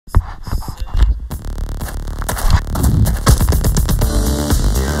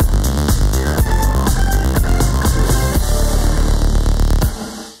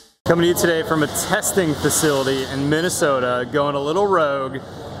Coming to you today from a testing facility in Minnesota, going a little rogue.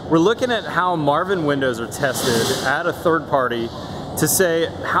 We're looking at how Marvin windows are tested at a third party to say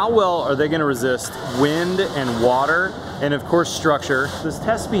how well are they going to resist wind and water and of course structure. This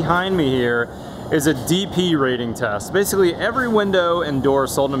test behind me here is a DP rating test. Basically every window and door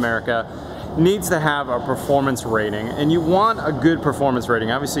sold in America needs to have a performance rating, and you want a good performance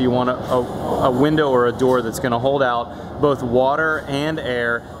rating. Obviously you want a window or a door that's going to hold out both water and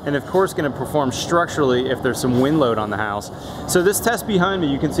air, and of course going to perform structurally if there's some wind load on the house. So this test behind me,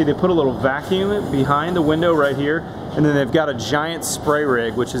 you can see they put a little vacuum behind the window right here, and then they've got a giant spray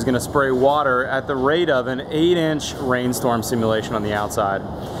rig which is going to spray water at the rate of an 8-inch rainstorm simulation on the outside.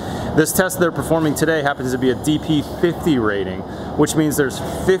 This test they're performing today happens to be a DP 50 rating, which means there's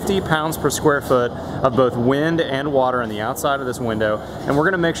 50 pounds per square foot of both wind and water on the outside of this window, and we're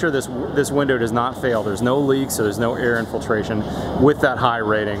going to make sure this window does not fail. There's no leaks, so there's no air infiltration with that high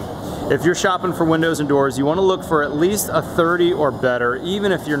rating. If you're shopping for windows and doors, you want to look for at least a 30 or better,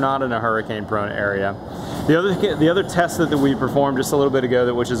 even if you're not in a hurricane-prone area. The other test that we performed just a little bit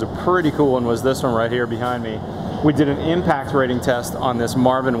ago, which is a pretty cool one, was this one right here behind me. We did an impact rating test on this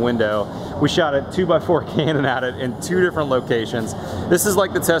Marvin window. We shot a 2x4 cannon at it in 2 different locations. This is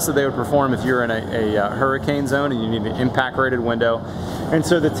like the test that they would perform if you're in a hurricane zone and you need an impact rated window. And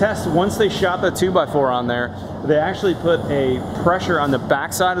so the test, once they shot the 2x4 on there, they actually put a pressure on the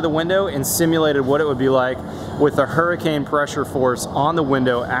back side of the window and simulated what it would be like with the hurricane pressure force on the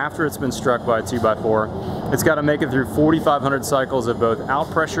window after it's been struck by a 2x4. It's got to make it through 4,500 cycles of both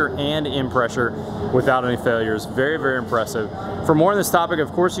out pressure and in pressure without any failures. Very, very impressive. For more on this topic,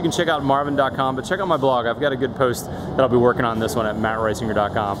 of course, you can check out marvin.com, but check out my blog. I've got a good post that I'll be working on this one at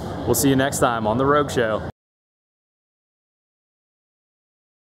mattriesinger.com. We'll see you next time on The Rogue Show.